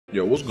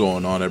Yo, what's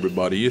going on,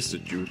 everybody? It's the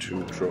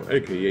YouTube troll,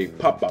 aka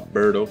Papa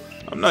Birdo.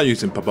 I'm not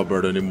using Papa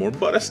Birdo anymore,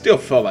 but I still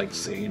felt like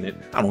saying it.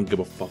 I don't give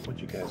a fuck what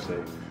you guys say.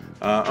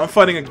 I'm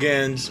fighting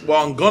against,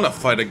 well, I'm gonna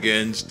fight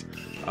against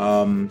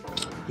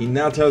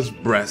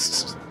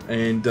Ft.HinatasBreastz,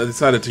 and I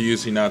decided to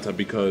use Hinata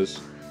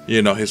because,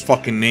 you know, his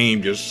fucking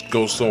name just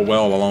goes so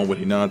well along with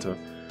Hinata.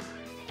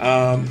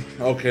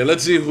 Okay,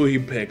 let's see who he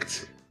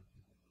picked.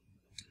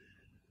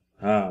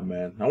 Ah,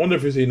 man, I wonder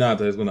if it's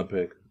Hinata he's gonna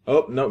pick.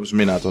 Oh, no, it's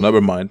Minato,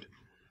 never mind.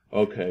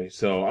 Okay,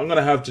 so I'm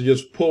gonna have to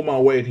just pull my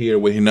weight here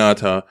with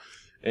Hinata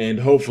and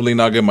hopefully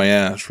not get my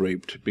ass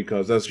raped,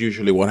 because that's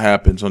usually what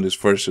happens on these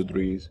first two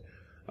threes.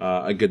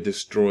 I get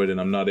destroyed and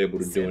I'm not able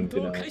to do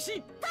anything else.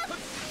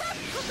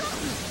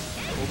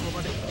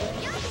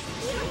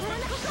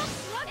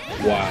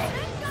 Wow.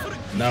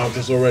 Now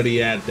it's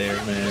already at there,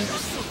 man.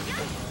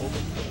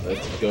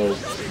 Let's go.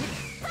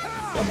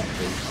 Come on,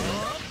 please, man.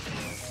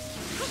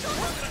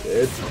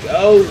 Let's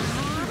go!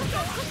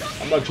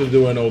 I'm actually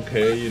doing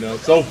okay, you know.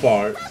 So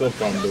far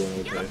I'm doing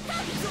okay.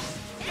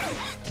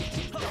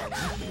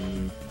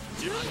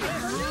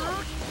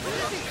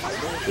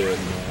 Shit,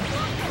 man.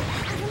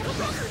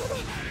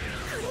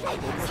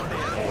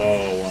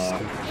 Oh, wow.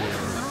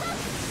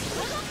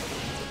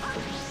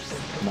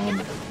 Come on.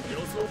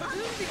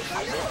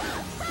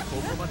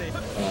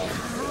 Oh,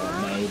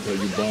 Naruto,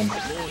 you bum.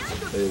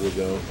 There we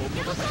go.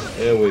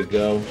 There we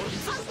go.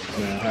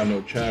 Man, I have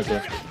no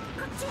chakra.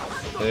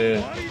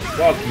 Yeah.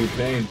 Fuck you,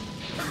 Pain.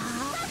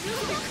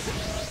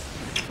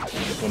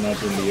 Going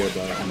up in the air,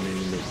 but I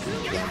mean,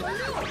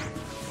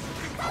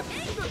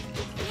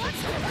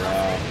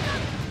 wow.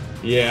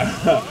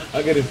 Yeah,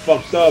 I'm getting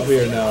fucked up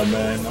here now,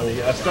 man.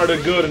 I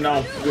started good and now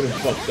I'm getting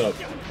fucked up.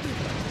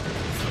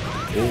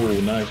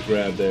 Ooh, nice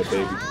grab there,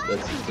 baby.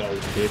 Let's go,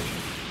 bitch.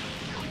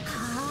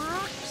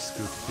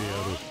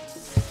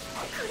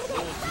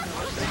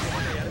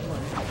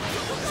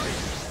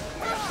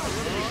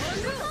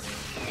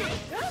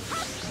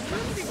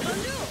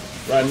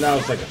 Right now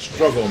it's like a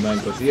struggle, man,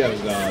 because he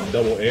has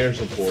double air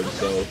support,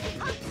 so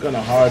it's kind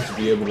of hard to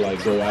be able to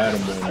like go at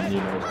him when, you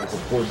know, the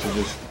supports are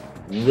just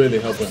really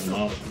helping him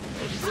out.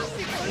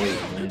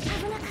 Wait, man.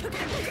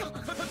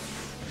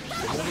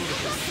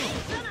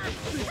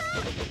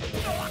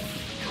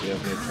 He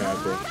has no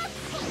tracker.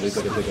 At least I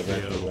can take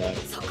advantage of that,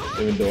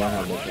 even though I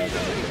have no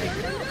tracker.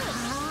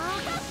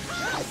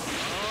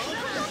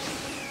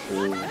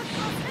 Ooh.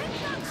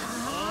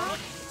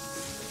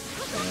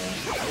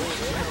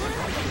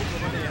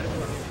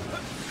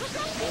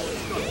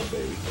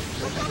 Baby.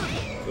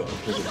 Go,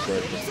 put some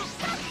pressure.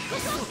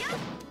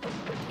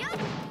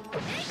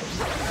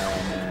 Oh,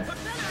 man.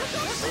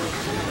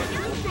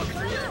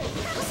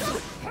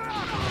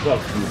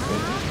 Fuck you,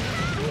 man.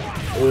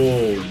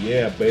 Oh,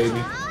 yeah,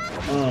 baby.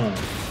 A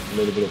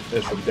little bit of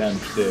extra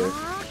damage there.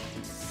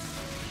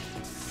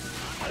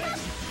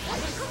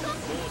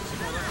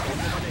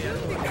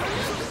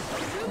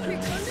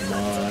 Come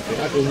on. I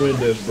can win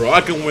this, bro.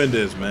 I can win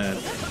this, man.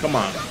 Come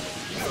on.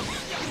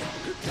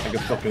 I can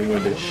fucking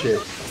win this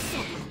shit.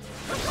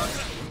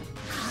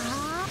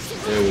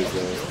 There we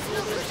go.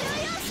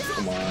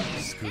 Come on.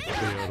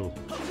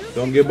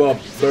 Don't give up,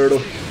 Birdo.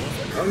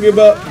 Don't give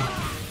up.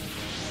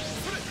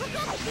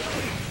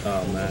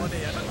 Oh, man.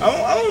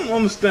 I don't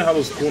understand how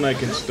those kunai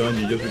can stun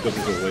you just because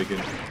it's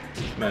awakened.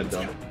 Mad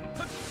dumb.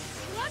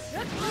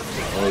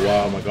 Oh,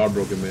 wow. My guard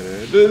broke in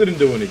midair. It didn't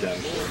do any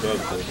damage. That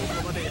was cool.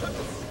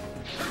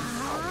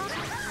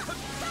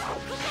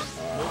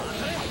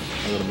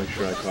 I gotta make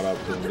sure I caught up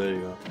to him. There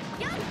you go.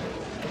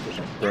 Put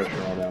some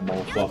pressure on that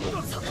motherfucker.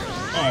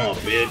 Oh,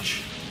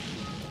 bitch.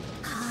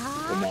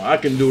 Come on, I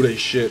can do this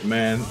shit,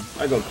 man.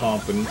 I got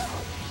confidence.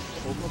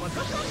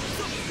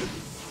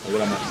 I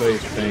got on my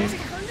face, Pain.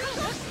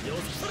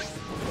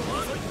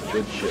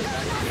 Good shit.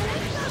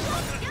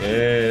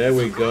 Yeah, there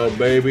we go,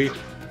 baby.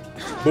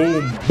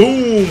 Boom,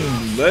 boom.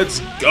 Let's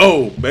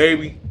go,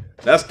 baby.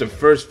 That's the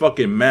first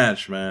fucking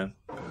match, man.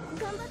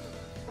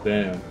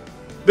 Damn.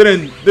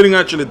 Didn't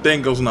actually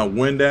think I was gonna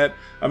win that.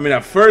 I mean,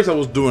 at first I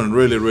was doing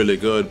really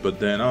good, but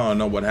then I don't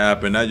know what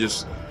happened. I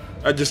just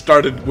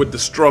started with the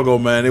struggle,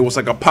 man. It was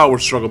like a power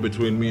struggle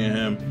between me and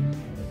him.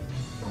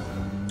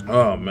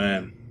 Oh,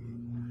 man.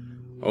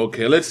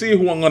 Okay, let's see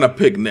who I'm gonna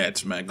pick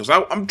next, man. Because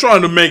I'm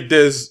trying to make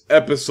this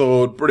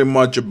episode pretty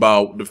much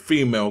about the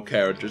female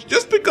characters,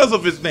 just because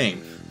of his name.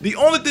 The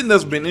only thing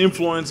that's been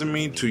influencing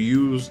me to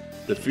use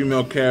the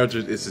female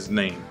characters is his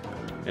name.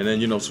 And then,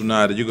 you know,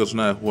 Tsunade, you got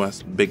Tsunade who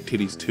has big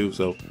titties too,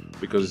 so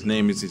because his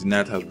name is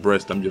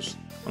Ft.HinatasBreastz,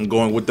 I'm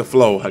going with the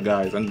flow,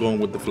 guys. I'm going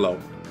with the flow.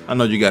 I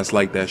know you guys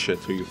like that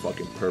shit too, you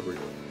fucking pervert.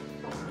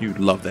 You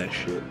love that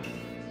shit.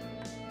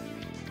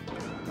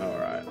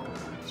 Alright.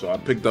 So I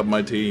picked up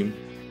my team.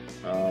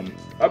 I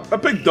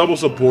picked double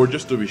support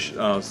just to be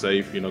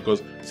safe, you know,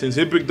 because since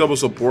he picked double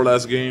support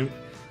last game,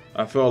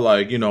 I felt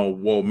like, you know,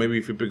 well, maybe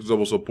if he picks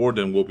double support,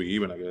 then we'll be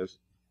even, I guess.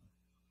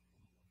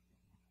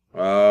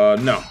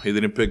 No, he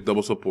didn't pick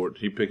double support.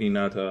 He picked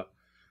Hinata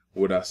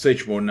with a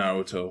Sage Mode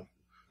Naruto.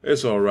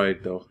 It's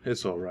alright, though.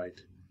 It's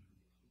alright.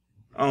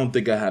 I don't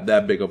think I have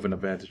that big of an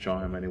advantage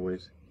on him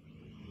anyways.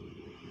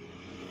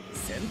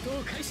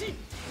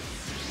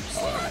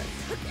 Alright.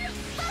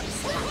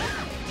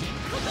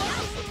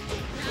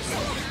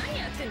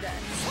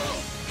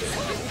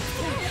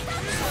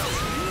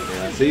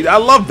 Yeah, see, I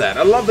love that.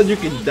 I love that you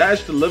can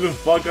dash the living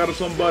fuck out of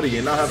somebody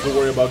and not have to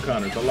worry about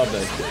counters. I love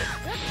that shit.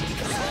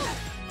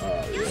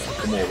 Yeah,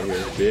 come over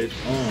here, bitch.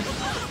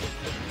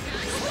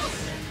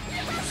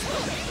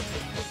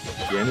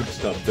 Yeah, I need to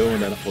stop doing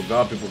that. I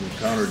forgot people can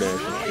counter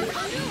dash and shit. I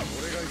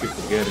keep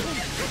forgetting.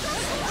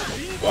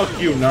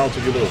 Fuck you, Naruto,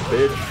 you little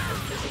bitch.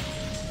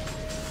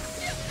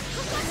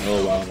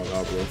 Oh wow, my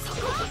god, bro.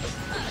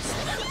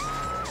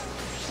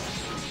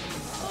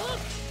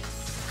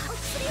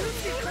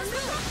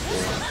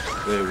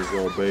 There we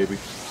go, baby.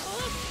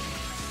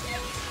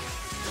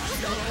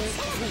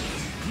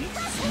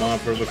 Come on,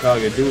 First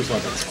Hokage, do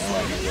something. Oh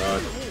my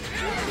god.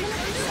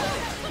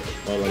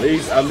 Well,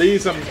 at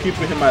least I'm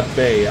keeping him at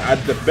bay.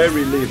 At the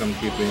very least, I'm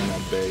keeping him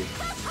at bay.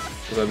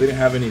 Because I didn't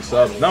have any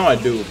subs. Now I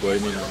do, but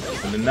you know.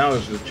 And then now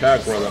it's the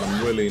chakra that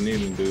I'm really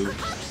needing, dude.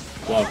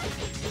 Fuck.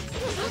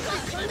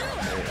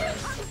 Yeah.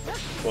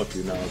 Fuck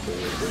you now,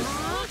 baby.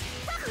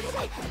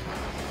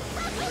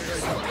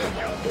 Come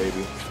on,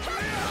 baby.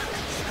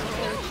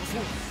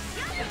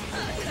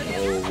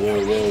 Whoa, whoa,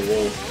 whoa,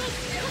 whoa.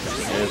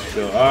 Let's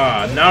go.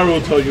 Ah,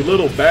 Naruto, you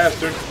little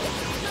bastard.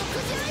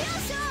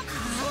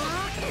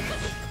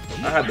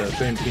 I had that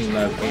same team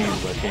last game,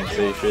 so I can't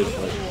say shit,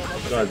 but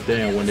god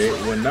damn, when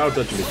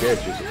Naruto actually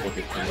gets you, it's a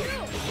fucking thing.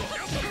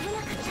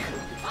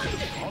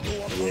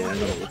 Yeah, I'm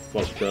gonna get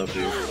fucked up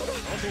here.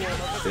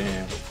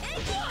 Damn.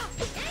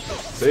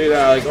 See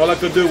that, like, all I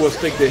could do was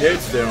take the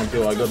hits there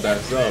until I got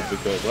that sub,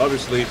 because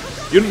obviously,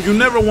 you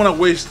never want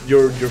to waste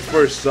your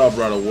first sub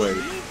right away.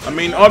 I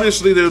mean,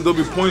 obviously, there'll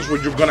be points where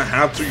you're gonna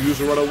have to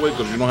use it right away,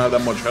 because you don't have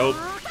that much health,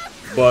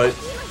 but,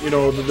 you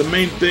know, the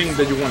main thing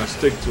that you want to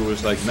stick to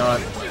is, like, not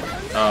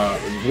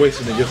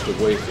wasting it just to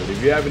waste it.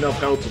 If you have enough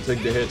health to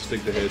take the hits,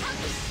 take the hits.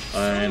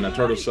 And I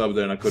tried to sub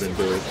there and I couldn't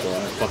do it, so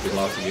I fucking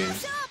lost the game.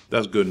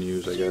 That's good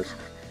news, I guess.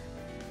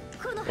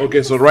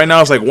 Okay, so right now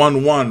it's like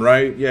 1-1,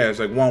 right? Yeah, it's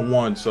like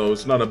 1-1, so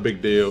it's not a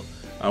big deal.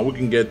 We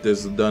can get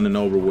this done and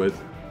over with.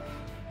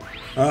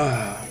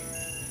 Okay,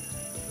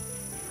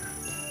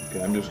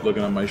 I'm just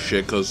looking at my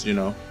shit because, you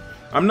know,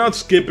 I'm not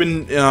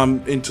skipping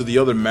into the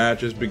other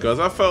matches because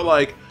I felt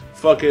like,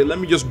 fuck it, let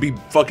me just be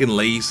fucking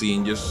lazy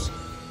and just,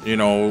 you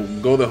know,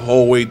 go the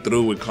whole way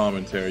through with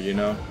commentary, you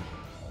know?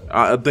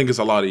 I think it's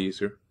a lot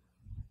easier.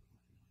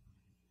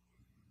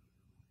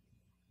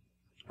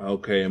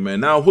 Okay, man.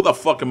 Now, who the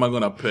fuck am I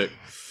gonna pick?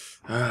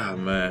 Ah,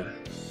 man.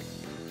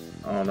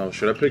 I don't know.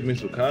 Should I pick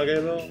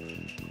Mizukage, though?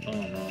 I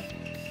don't know.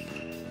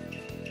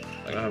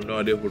 Like, I have no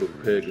idea who to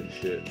pick and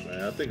shit,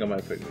 man. I think I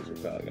might pick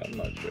Mizukage. I'm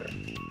not sure.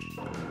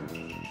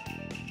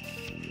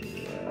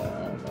 Yeah, I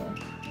don't know.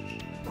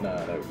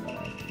 Nah, never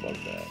mind. Fuck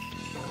that.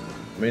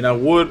 I mean, I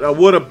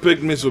would have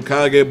picked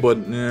Mizukage, but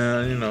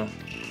yeah, you know,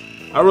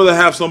 I'd rather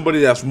have somebody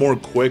that's more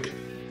quick,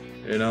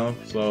 you know,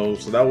 so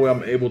that way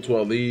I'm able to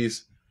at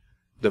least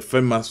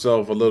defend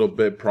myself a little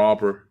bit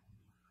proper.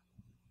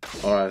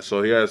 All right,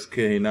 so he has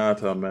Kid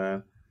Hinata,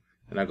 man,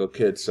 and I got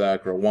Kid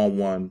Sakura.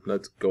 1-1.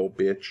 Let's go,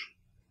 bitch.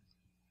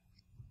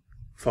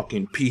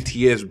 Fucking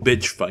PTS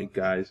bitch fight,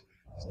 guys.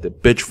 It's the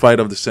bitch fight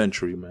of the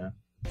century, man.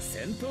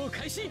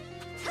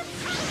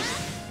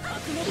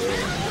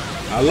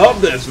 I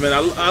love this, man.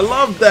 I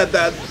love that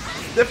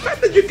the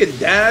fact that you can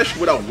dash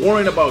without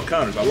worrying about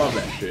counters. I love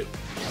that shit.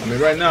 I mean,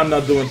 right now I'm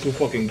not doing too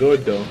fucking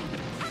good though.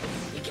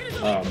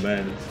 Oh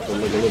man, so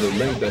look a little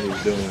link that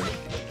he's doing.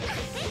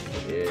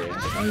 Yeah,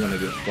 I'm gonna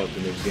get fucked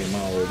in this game. I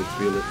already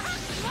feel it.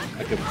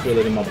 I can feel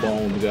it in my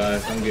bones,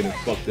 guys. I'm getting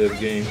fucked this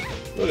game.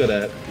 Look at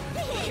that.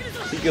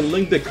 He can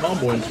link the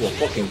combo into a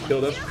fucking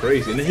kill. That's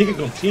crazy. And then he can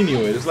continue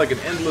it. It's like an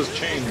endless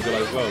chain until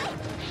I fuck.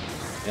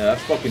 Yeah,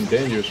 that's fucking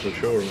dangerous for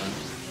sure, man.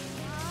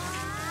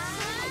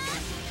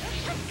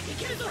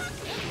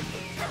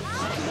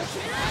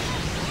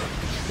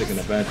 Taking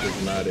advantage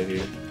of Nada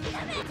here.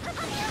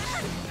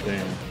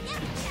 Damn.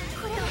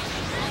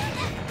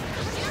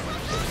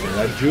 Yeah,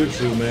 that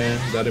jutsu, man.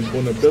 That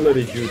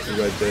invulnerability jutsu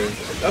right there.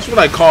 That's what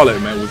I call it,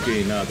 man, with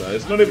Kid Hinata.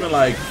 It's not even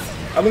like,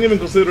 I don't even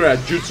consider it a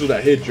jutsu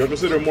that hits you. I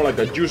consider it more like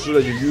a jutsu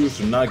that you use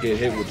to not get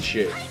hit with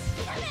shit.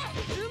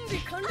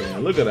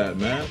 Damn, look at that,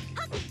 man.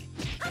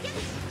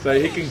 It's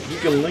like he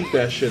can link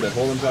that shit the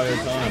whole entire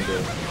time, bro.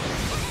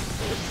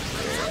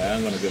 Yeah,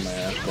 I'm gonna get my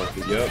ass fucked.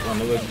 Yep,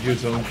 another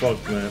jutsu. I'm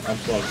fucked, man. I'm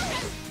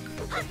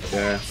fucked.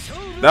 Yeah.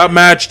 That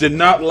match did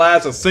not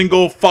last a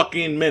single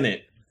fucking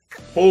minute.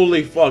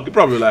 Holy fuck. It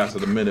probably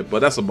lasted a minute, but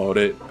that's about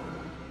it.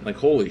 Like,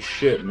 holy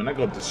shit, man. I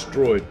got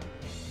destroyed.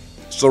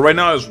 So right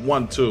now it's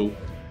 1-2.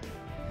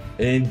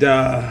 And,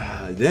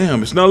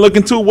 damn, it's not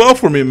looking too well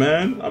for me,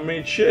 man. I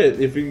mean, shit.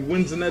 If he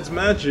wins the next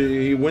match,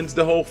 he wins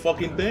the whole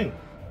fucking thing.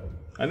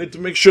 I need to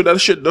make sure that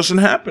shit doesn't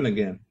happen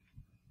again.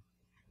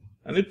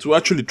 I need to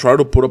actually try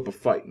to put up a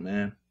fight,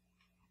 man.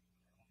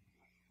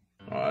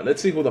 Alright,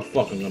 let's see who the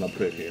fuck I'm gonna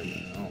pick here,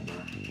 man. I don't know.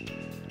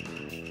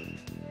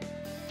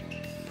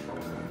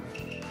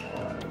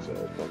 Alright, so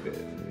fuck it.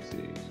 Let me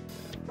see.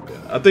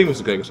 I think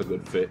Mitsukage's a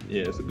good fit.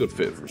 Yeah, it's a good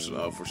fit for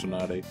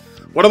Tsunade.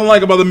 What I don't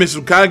like about the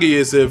Mitsukage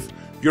is if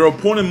your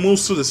opponent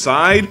moves to the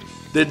side,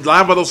 the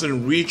lava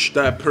doesn't reach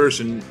that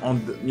person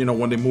on the, you know,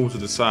 when they move to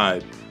the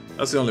side.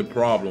 That's the only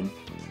problem.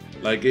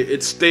 Like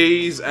it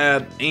stays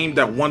aimed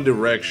at one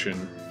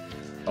direction.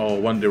 Oh,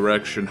 one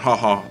direction.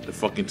 Haha, the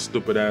fucking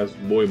stupid ass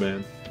boy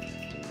band.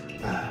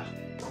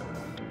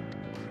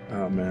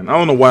 Oh man, I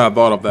don't know why I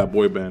thought of that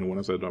boy band when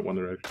I said that One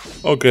Direction.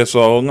 Okay,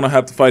 so I'm gonna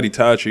have to fight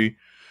Itachi.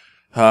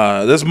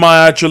 This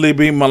might actually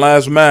be my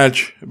last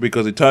match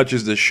because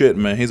Itachi's the shit,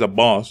 man. He's a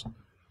boss.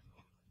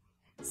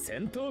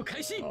 Alright,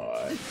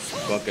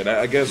 fuck it.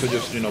 I guess I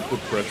just, you know, put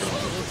pressure on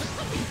him.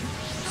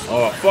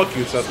 Oh, fuck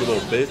you, Sasuke,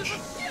 little bitch.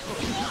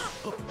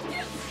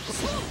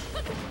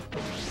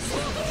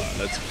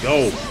 Let's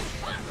go.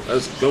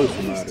 Let's go,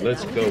 Funari.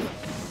 Let's go.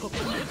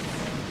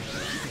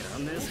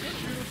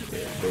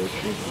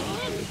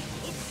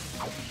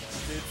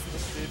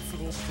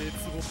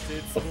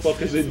 What the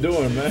fuck is it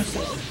doing, man?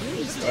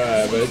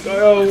 Alright, man.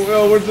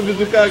 Yo, where's the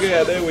Mizukage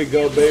at? There we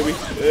go, baby.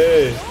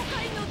 Hey.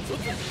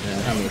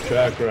 Man, how many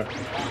chakra?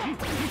 Come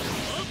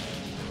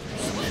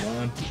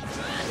on.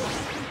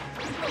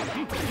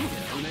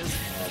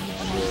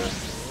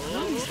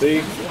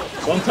 See?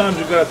 Sometimes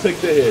you gotta take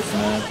the hits,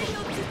 man.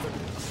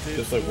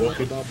 Just like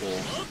Rocky Double.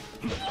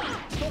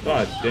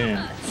 God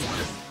damn.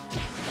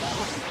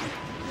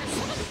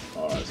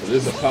 Alright, so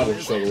this is a power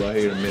struggle right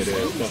here in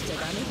mid-air.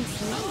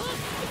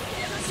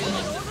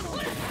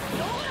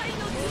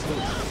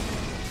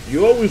 You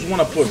always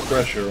want to put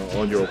pressure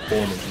on your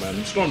opponents, man.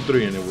 In Storm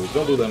 3 anyways.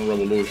 Don't do that in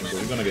Revolution because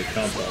you're going to get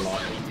countered a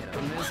lot.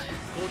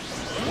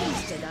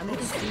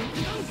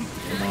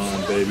 Come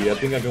on, baby. I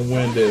think I can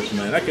win this,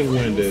 man. I can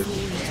win this.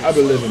 I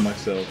believe in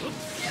myself.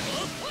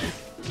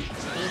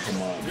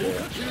 Come on, boy.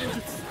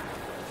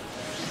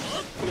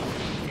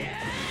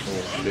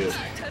 Oh, shit.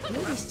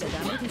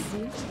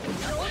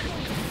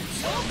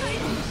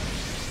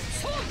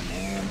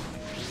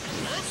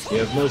 He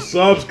has no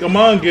subs. Come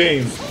on,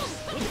 game.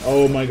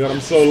 Oh my god,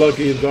 I'm so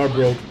lucky his guard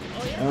broke.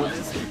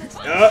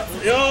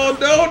 Yo,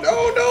 no.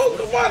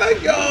 Come on,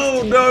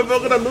 yo. No, am I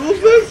gonna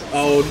lose this?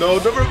 Oh no,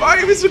 don't revive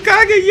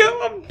Mitsukage. Yo,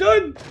 I'm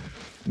done.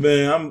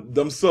 Man,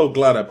 I'm so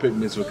glad I picked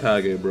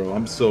Mitsukage, bro.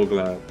 I'm so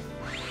glad.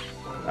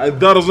 I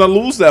thought I was gonna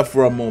lose that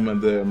for a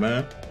moment there,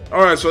 man.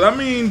 Alright, so that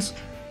means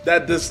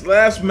that this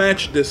last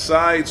match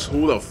decides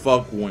who the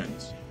fuck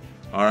wins.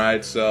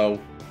 Alright, so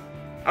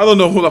I don't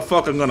know who the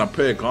fuck I'm gonna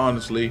pick,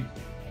 honestly.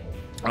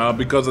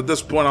 Because at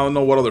this point I don't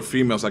know what other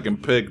females I can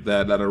pick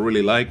that I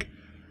really like.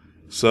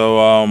 So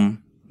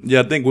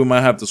yeah, I think we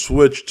might have to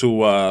switch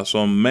to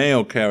some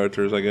male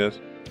characters, I guess.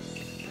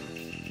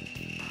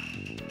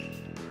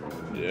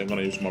 Yeah, I'm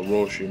gonna use my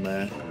Roshi,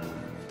 man.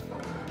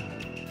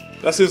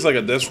 That seems like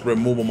a desperate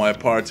move on my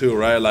part too,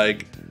 right?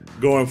 Like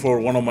going for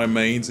one of my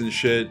mains and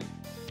shit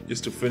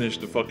just to finish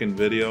the fucking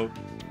video.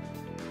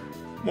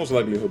 Most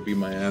likely he'll beat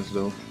my ass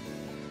though.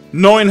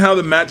 Knowing how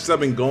the matches have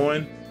been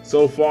going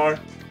so far,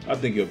 I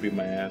think he'll beat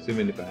my ass,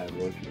 even if I have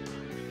Roshi.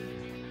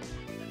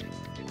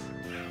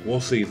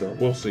 We'll see, though.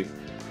 We'll see.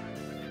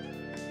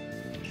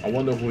 I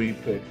wonder who he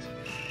picked.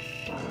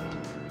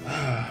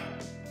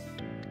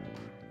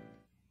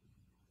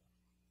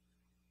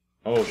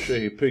 Oh,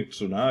 shit. He picked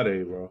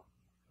Tsunade, bro.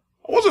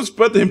 I wasn't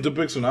expecting him to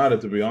pick Tsunade,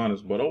 to be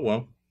honest, but oh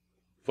well.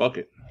 Fuck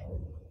it.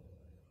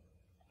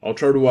 I'll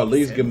try to at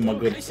least give him a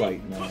good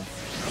fight, man.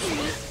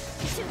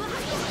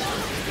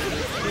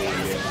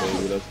 Yeah,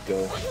 baby. Let's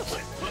go.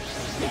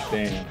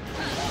 Damn.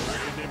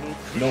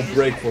 No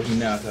break for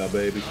Hinata,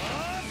 baby.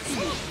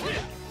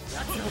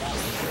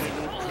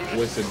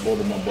 Wasted both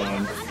of my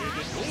bombs.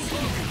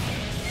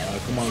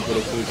 Come on,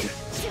 little sushi.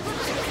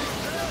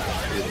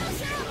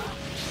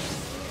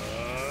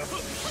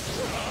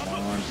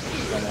 Come on.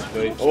 Got my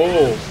face.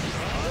 Oh!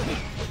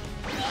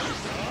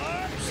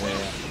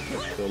 Yeah.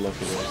 Still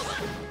lucky there.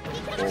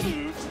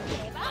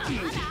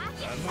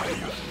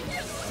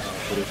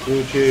 Little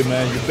sushi,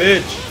 man. You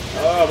bitch!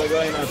 Oh my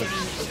god, Hinata.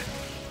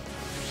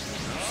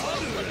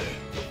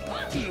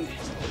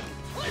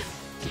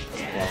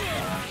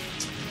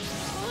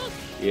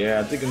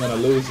 Yeah, I think I'm gonna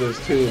lose this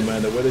too,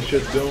 man. The way this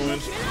shit's going.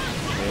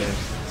 Yeah.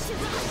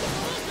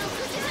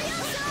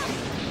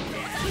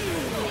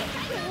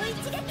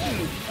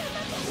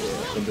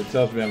 Something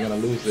tells me I'm gonna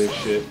lose this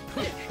shit.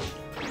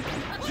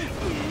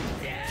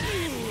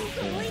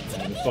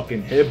 And the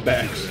fucking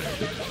hitbacks.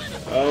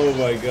 Oh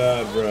my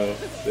god, bro.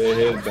 The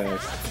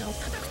hitbacks.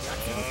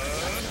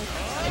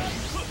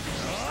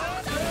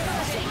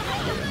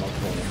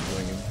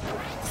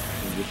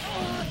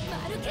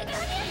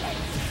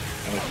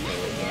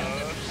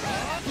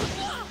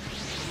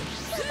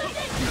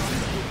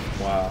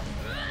 Wow.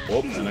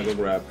 Whoop, and I go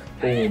grab.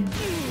 Boom.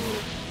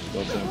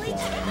 Go down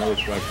flying. Another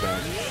strike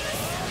back.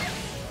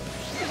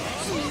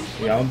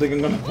 Yeah, I don't think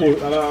I'm gonna pull.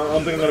 I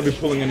don't think I'm gonna be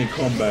pulling any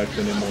comebacks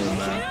anymore,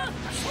 man.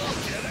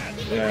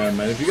 Yeah,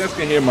 man. If you guys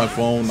can hear my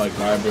phone like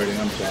vibrating,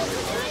 I'm sorry.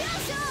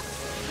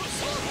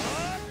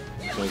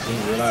 So this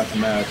is the last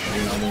match.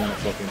 You know, I don't wanna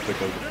fucking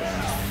pick up the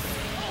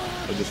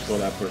phone. So just throw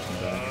that person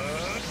down.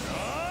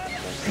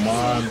 So, come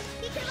on.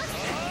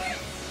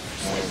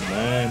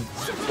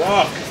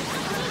 Fuck!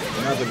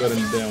 I'm not to go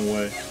in the damn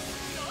way.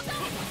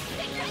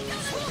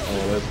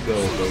 Oh, let's go,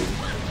 baby.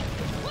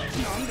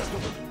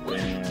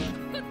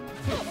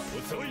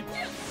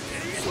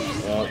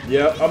 Damn.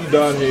 Yeah, I'm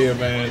done here,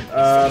 man.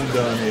 I'm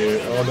done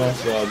here. Oh, don't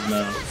suck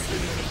now.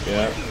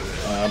 Yeah.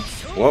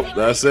 Well,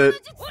 that's it.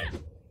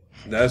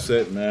 That's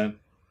it, man.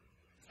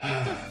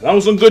 That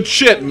was some good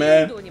shit,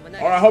 man.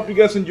 Alright, I hope you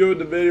guys enjoyed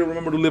the video.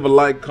 Remember to leave a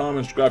like,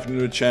 comment, subscribe if you're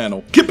new to the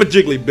channel. Keep it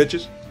jiggly,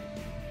 bitches.